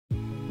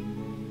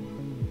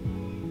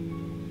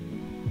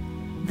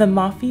The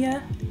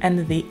Mafia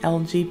and the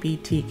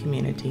LGBT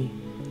community.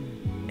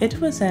 It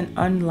was an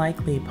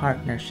unlikely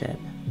partnership.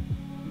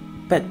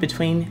 But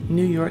between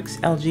New York's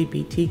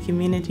LGBT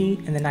community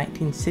in the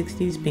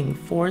 1960s being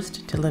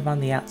forced to live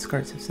on the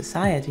outskirts of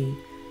society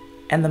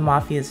and the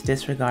Mafia's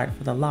disregard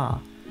for the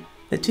law,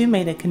 the two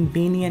made a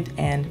convenient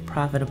and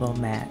profitable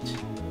match.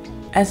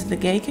 As the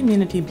gay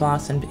community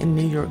blossomed in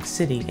New York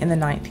City in the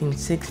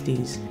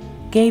 1960s,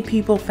 gay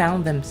people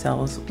found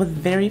themselves with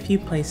very few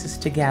places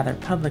to gather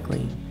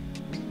publicly.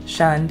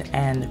 Shunned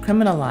and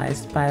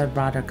criminalized by the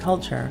broader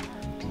culture,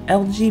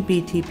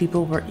 LGBT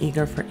people were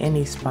eager for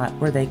any spot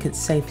where they could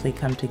safely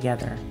come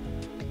together.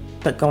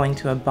 But going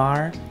to a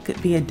bar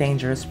could be a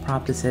dangerous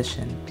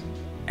proposition.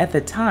 At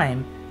the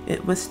time,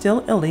 it was still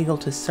illegal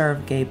to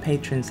serve gay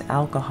patrons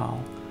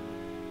alcohol.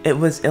 It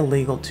was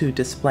illegal to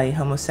display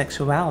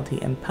homosexuality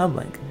in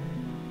public.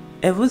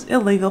 It was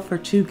illegal for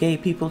two gay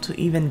people to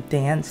even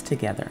dance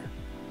together.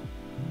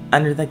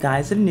 Under the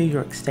guise of New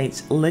York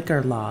State's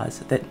liquor laws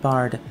that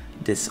barred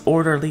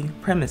disorderly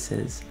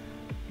premises,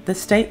 the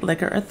State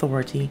Liquor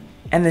Authority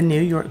and the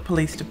New York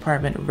Police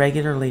Department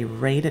regularly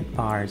raided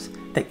bars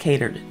that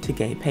catered to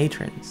gay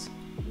patrons.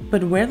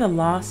 But where the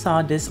law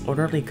saw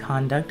disorderly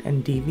conduct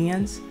and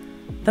deviance,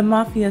 the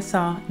Mafia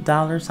saw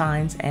dollar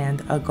signs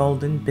and a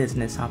golden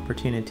business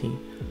opportunity.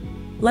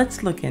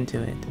 Let's look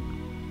into it.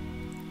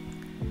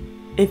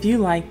 If you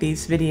like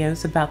these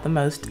videos about the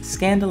most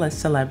scandalous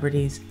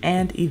celebrities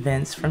and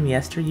events from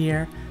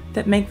yesteryear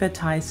that make the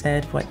Ty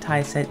Said What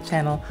Ty Said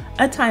channel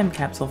a time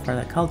capsule for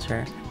the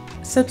culture,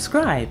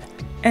 subscribe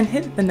and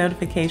hit the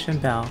notification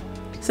bell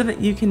so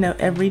that you can know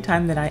every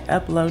time that I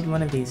upload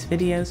one of these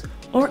videos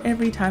or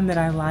every time that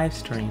I live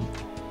stream.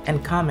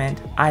 And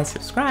comment "I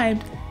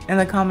subscribed" in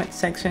the comment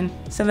section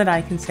so that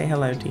I can say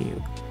hello to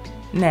you.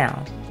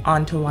 Now,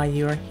 on to why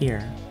you are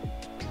here.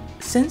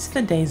 Since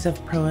the days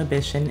of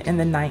Prohibition in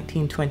the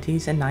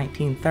 1920s and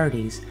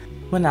 1930s,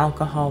 when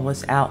alcohol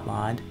was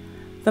outlawed,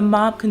 the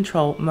mob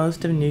controlled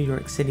most of New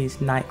York City's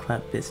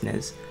nightclub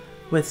business,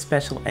 with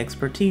special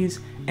expertise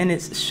in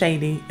its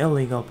shady,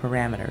 illegal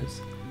parameters.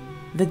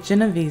 The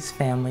Genovese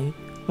family,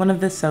 one of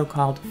the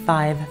so-called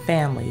five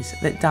families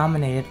that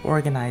dominated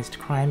organized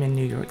crime in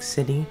New York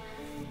City,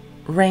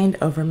 reigned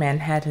over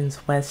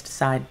Manhattan's West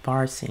Side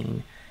bar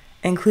scene,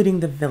 including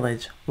the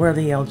Village where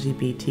the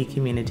LGBT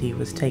community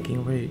was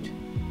taking root.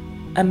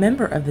 A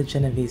member of the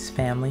Genovese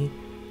family,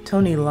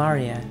 Tony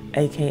Lauria,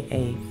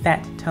 aka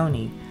Fat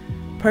Tony,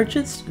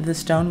 purchased the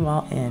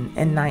Stonewall Inn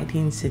in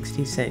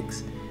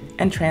 1966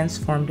 and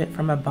transformed it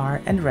from a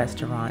bar and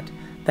restaurant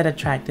that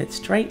attracted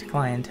straight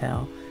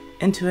clientele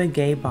into a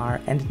gay bar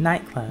and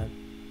nightclub.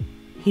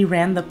 He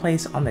ran the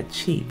place on the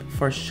cheap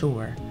for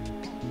sure.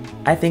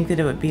 I think that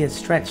it would be a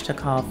stretch to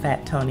call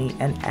Fat Tony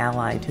an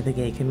ally to the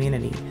gay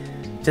community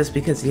just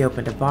because he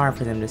opened a bar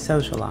for them to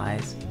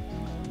socialize.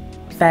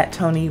 Fat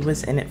Tony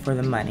was in it for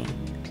the money,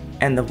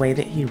 and the way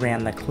that he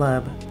ran the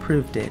club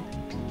proved it.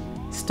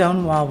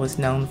 Stonewall was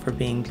known for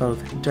being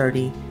both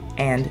dirty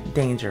and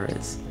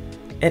dangerous.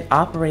 It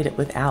operated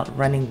without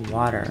running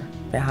water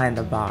behind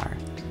the bar.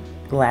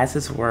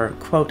 Glasses were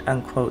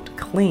quote-unquote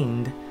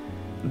cleaned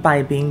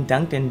by being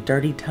dunked in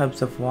dirty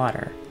tubs of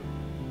water,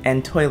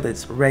 and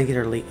toilets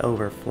regularly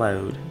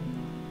overflowed.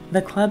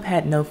 The club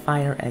had no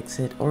fire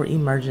exit or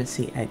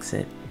emergency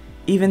exit,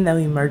 even though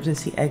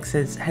emergency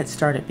exits had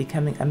started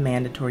becoming a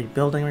mandatory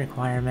building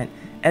requirement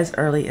as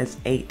early as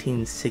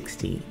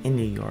 1860 in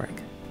New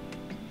York.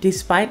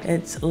 Despite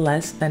its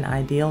less than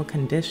ideal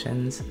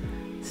conditions,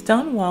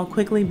 Stonewall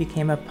quickly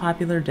became a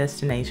popular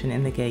destination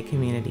in the gay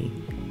community,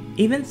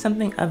 even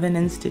something of an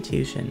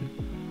institution.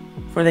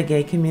 For the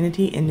gay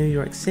community in New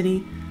York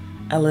City,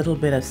 a little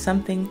bit of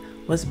something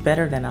was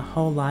better than a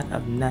whole lot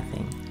of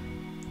nothing.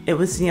 It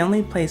was the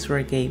only place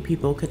where gay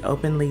people could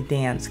openly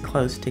dance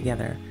close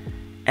together,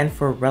 and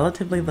for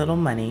relatively little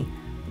money,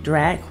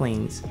 drag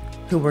queens,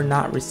 who were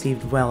not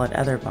received well at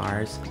other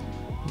bars,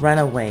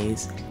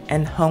 runaways,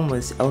 and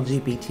homeless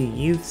LGBT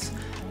youths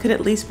could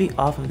at least be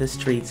off of the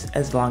streets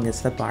as long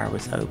as the bar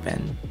was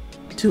open.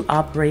 To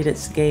operate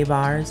its gay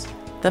bars,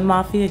 the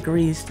Mafia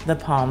greased the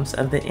palms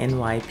of the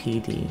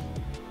NYPD.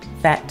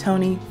 Fat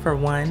Tony, for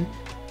one,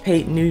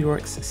 paid New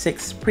York's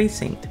 6th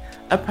Precinct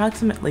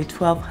approximately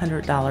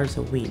 $1,200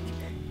 a week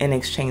in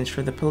exchange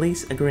for the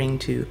police agreeing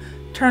to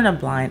turn a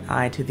blind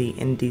eye to the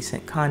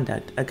indecent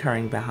conduct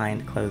occurring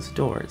behind closed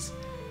doors.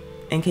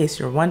 In case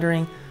you're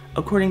wondering,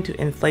 according to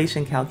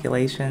inflation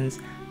calculations,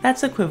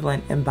 that's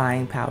equivalent in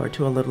buying power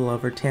to a little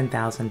over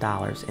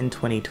 $10,000 in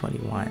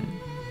 2021.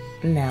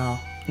 Now,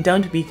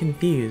 don't be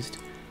confused.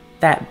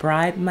 That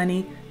bribe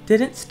money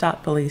didn't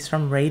stop police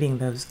from raiding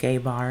those gay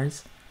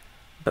bars,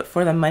 but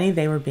for the money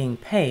they were being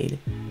paid,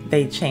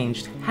 they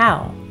changed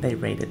how they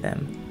raided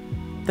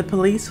them. The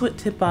police would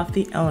tip off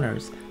the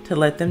owners to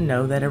let them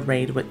know that a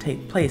raid would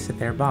take place at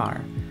their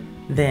bar.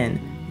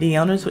 Then, the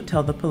owners would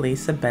tell the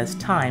police the best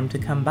time to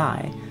come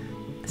by.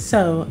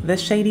 So, the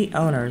shady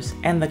owners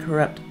and the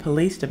corrupt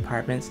police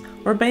departments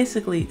were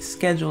basically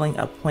scheduling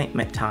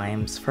appointment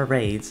times for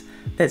raids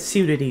that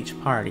suited each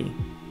party.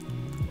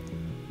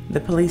 the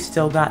police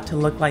still got to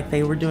look like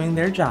they were doing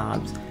their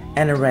jobs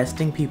and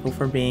arresting people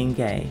for being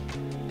gay.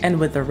 And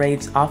with the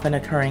raids often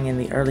occurring in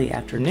the early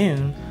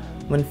afternoon,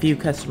 when few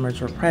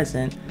customers were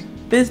present,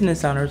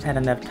 business owners had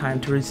enough time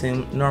to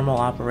resume normal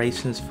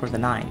operations for the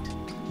night.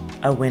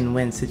 A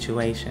win-win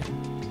situation.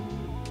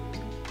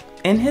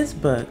 In his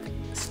book,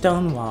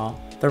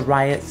 Stonewall, The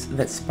Riots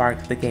That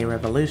Sparked the Gay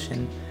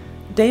Revolution,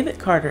 David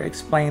Carter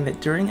explained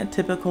that during a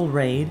typical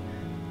raid,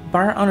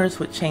 bar owners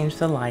would change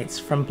the lights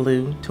from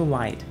blue to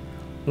white,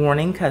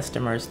 warning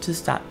customers to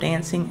stop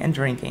dancing and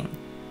drinking.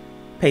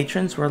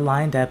 Patrons were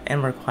lined up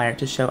and required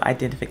to show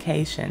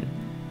identification.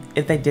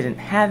 If they didn't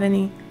have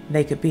any,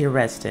 they could be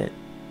arrested.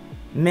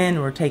 Men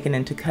were taken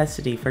into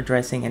custody for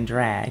dressing in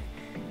drag,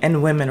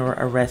 and women were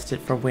arrested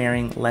for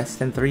wearing less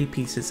than 3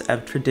 pieces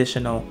of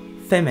traditional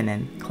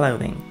feminine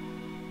clothing.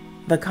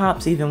 The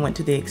cops even went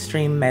to the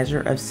extreme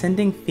measure of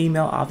sending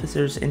female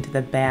officers into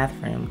the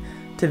bathroom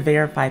to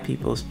verify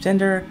people's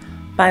gender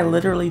by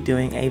literally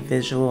doing a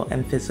visual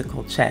and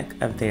physical check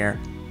of their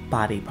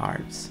body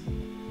parts.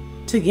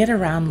 To get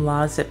around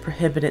laws that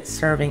prohibited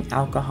serving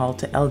alcohol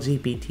to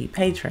LGBT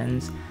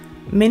patrons,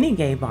 many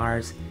gay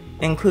bars,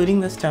 including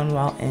the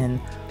Stonewall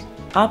Inn,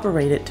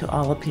 operated to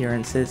all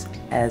appearances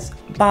as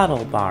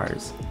bottle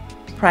bars,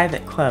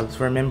 private clubs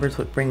where members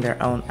would bring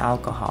their own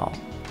alcohol.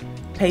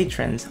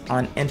 Patrons,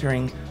 on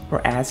entering,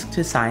 were asked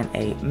to sign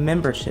a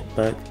membership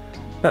book,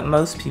 but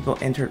most people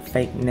entered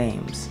fake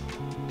names.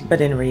 But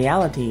in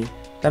reality,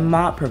 the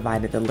mob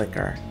provided the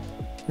liquor.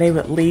 They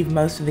would leave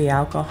most of the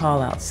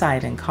alcohol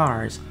outside in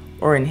cars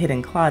or in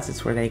hidden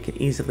closets where they could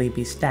easily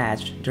be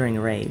stashed during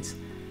raids.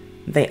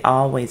 They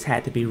always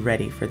had to be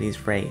ready for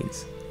these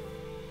raids.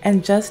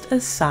 And just a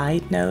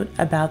side note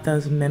about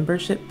those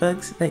membership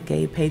books that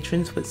gay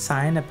patrons would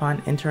sign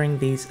upon entering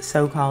these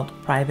so-called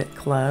private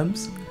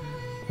clubs,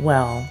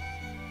 well,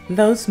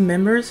 those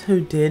members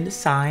who did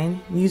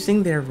sign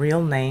using their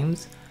real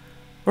names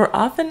were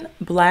often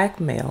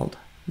blackmailed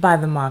by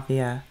the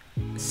Mafia.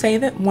 Say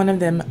that one of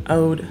them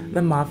owed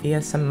the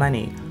Mafia some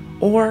money,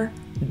 or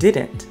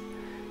didn't.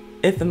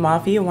 If the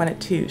Mafia wanted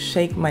to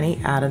shake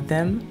money out of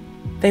them,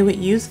 they would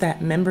use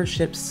that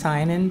membership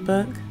sign-in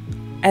book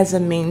as a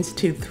means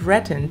to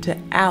threaten to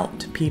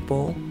out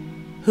people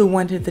who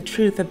wanted the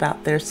truth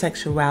about their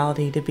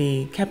sexuality to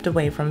be kept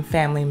away from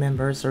family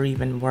members or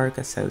even work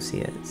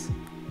associates.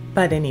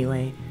 But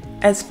anyway,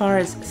 as far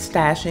as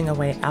stashing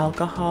away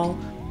alcohol,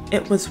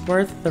 it was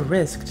worth the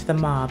risk to the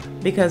mob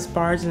because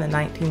bars in the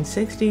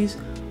 1960s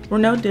were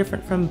no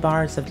different from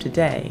bars of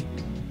today,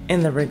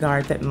 in the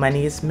regard that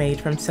money is made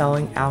from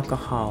selling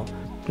alcohol,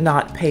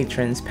 not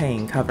patrons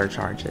paying cover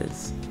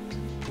charges.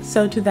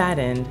 So to that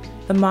end,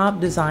 the mob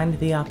designed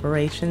the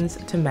operations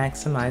to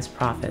maximize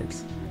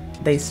profits.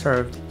 They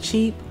served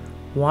cheap,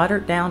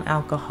 watered-down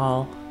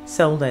alcohol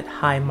sold at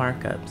high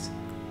markups.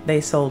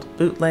 They sold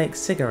bootleg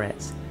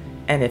cigarettes,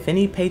 and if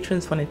any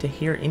patrons wanted to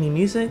hear any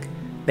music,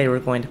 they were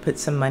going to put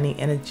some money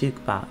in a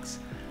jukebox.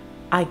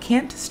 I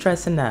can't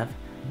stress enough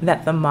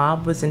that the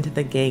mob was into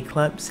the gay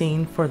club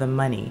scene for the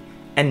money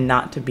and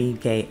not to be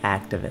gay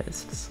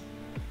activists.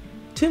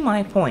 To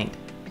my point,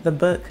 the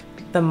book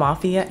The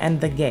Mafia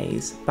and the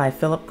Gays by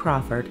Philip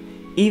Crawford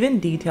even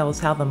details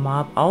how the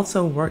mob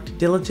also worked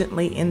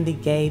diligently in the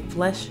gay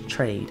flesh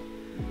trade.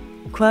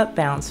 Club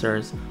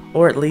bouncers,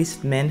 or at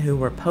least men who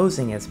were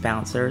posing as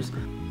bouncers,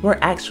 were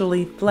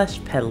actually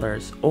flesh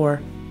peddlers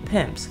or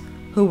pimps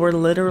who were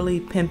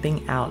literally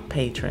pimping out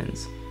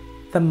patrons.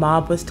 The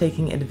mob was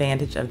taking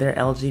advantage of their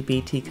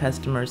LGBT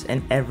customers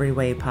in every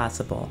way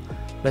possible,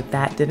 but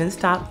that didn't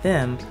stop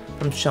them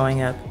from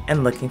showing up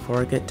and looking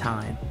for a good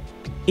time.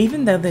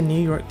 Even though the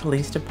New York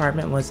Police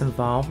Department was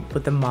involved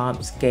with the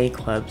mob's gay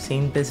club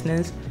scene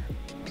business,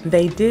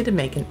 they did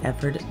make an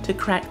effort to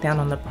crack down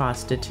on the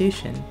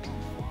prostitution.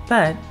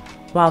 But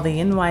while the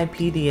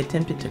NYPD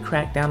attempted to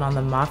crack down on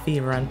the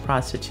Mafia-run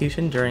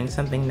prostitution during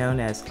something known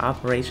as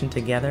Operation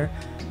Together,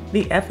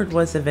 the effort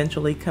was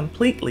eventually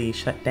completely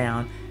shut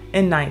down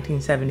in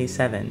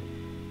 1977.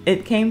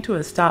 It came to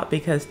a stop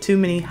because too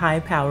many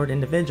high-powered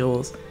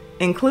individuals,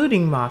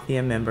 including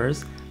Mafia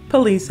members,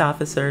 police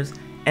officers,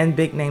 and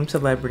big-name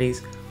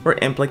celebrities, were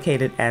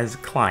implicated as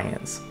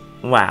clients.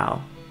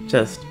 Wow.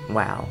 Just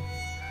wow.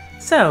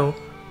 So,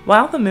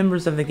 while the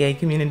members of the gay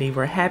community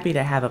were happy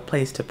to have a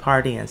place to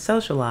party and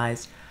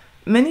socialize,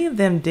 many of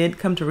them did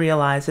come to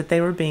realize that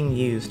they were being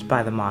used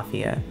by the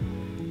Mafia.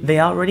 They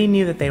already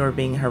knew that they were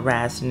being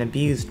harassed and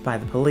abused by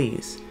the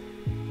police.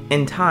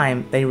 In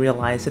time, they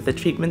realized that the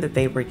treatment that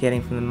they were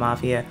getting from the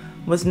Mafia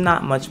was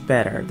not much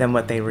better than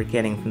what they were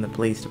getting from the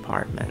police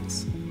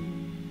departments.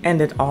 And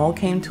it all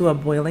came to a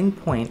boiling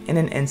point in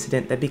an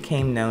incident that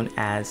became known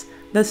as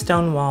the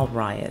Stonewall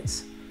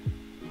Riots.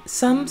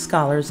 Some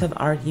scholars have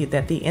argued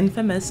that the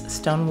infamous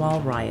Stonewall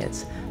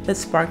Riots that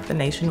sparked the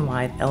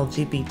nationwide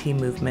LGBT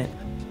movement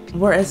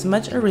were as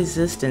much a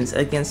resistance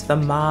against the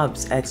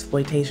mob's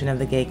exploitation of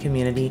the gay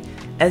community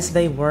as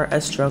they were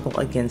a struggle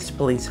against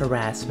police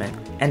harassment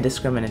and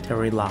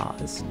discriminatory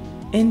laws.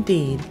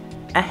 Indeed,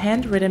 A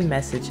handwritten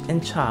message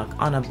in chalk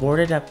on a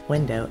boarded up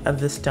window of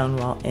the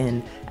Stonewall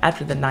Inn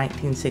after the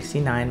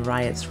 1969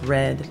 riots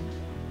read,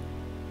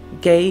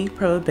 "Gay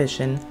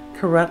prohibition,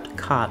 corrupt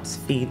cops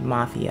feed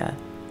mafia."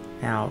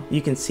 Now,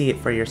 you can see it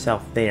for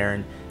yourself there,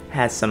 and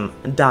has some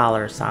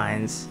dollar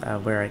signs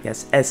where I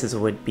guess S's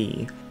would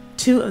be.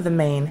 Two of the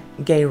main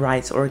gay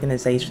rights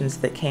organizations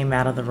that came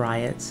out of the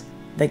riots,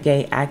 the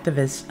Gay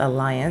Activists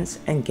Alliance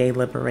and Gay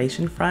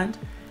Liberation Front,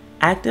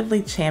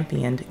 actively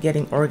championed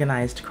getting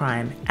organized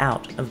crime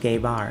out of gay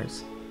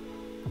bars.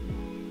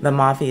 The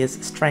Mafia's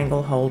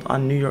stranglehold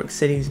on New York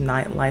City's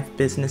nightlife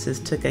businesses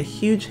took a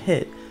huge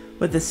hit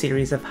with a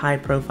series of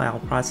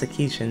high-profile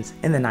prosecutions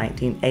in the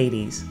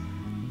 1980s.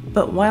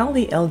 But while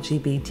the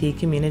LGBT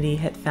community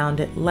had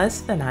found it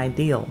less than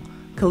ideal,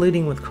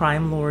 colluding with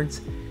crime lords,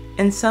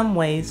 in some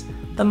ways,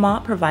 the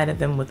mob provided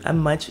them with a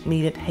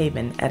much-needed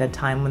haven at a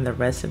time when the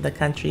rest of the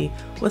country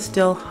was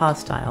still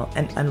hostile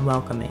and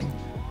unwelcoming.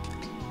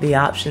 The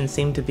options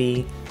seemed to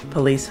be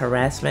police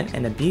harassment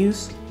and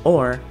abuse,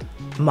 or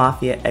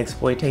mafia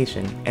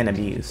exploitation and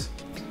abuse.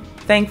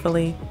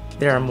 Thankfully,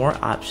 there are more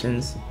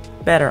options,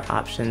 better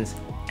options,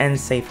 and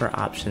safer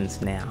options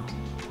now.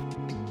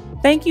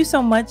 Thank you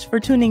so much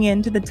for tuning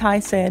in to the Ty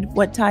Said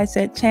What Ty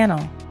Said channel.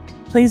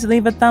 Please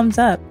leave a thumbs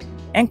up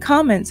and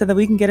comment so that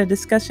we can get a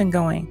discussion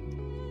going.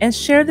 And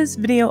share this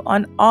video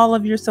on all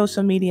of your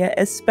social media,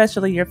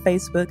 especially your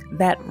Facebook.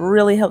 That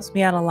really helps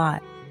me out a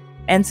lot.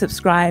 And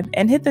subscribe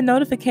and hit the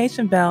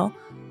notification bell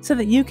so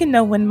that you can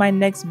know when my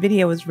next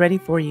video is ready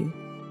for you.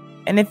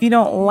 And if you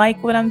don't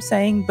like what I'm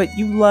saying but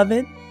you love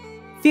it,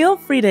 feel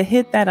free to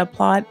hit that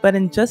applaud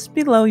button just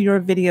below your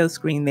video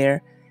screen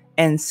there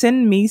and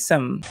send me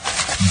some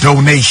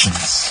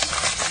donations.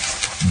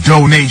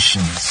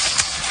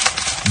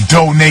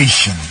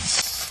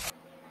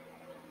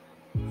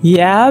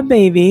 Yeah,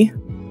 baby.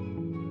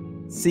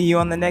 See you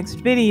on the next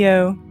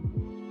video.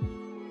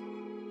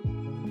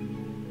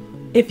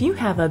 If you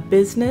have a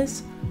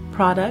business,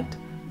 product,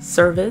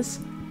 service,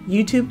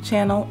 YouTube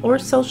channel, or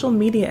social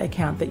media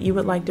account that you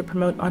would like to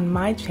promote on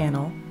my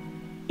channel,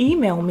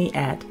 email me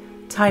at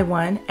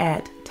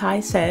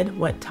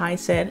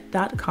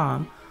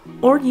tiwan@tysaidwhattysaid.com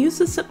or use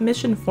the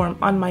submission form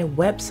on my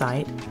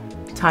website,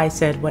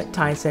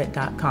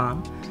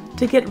 tysaidwhattysaid.com,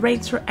 to get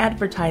rates for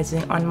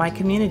advertising on my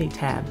community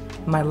tab,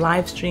 my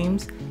live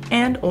streams,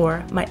 and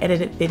or my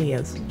edited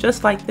videos,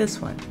 just like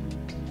this one.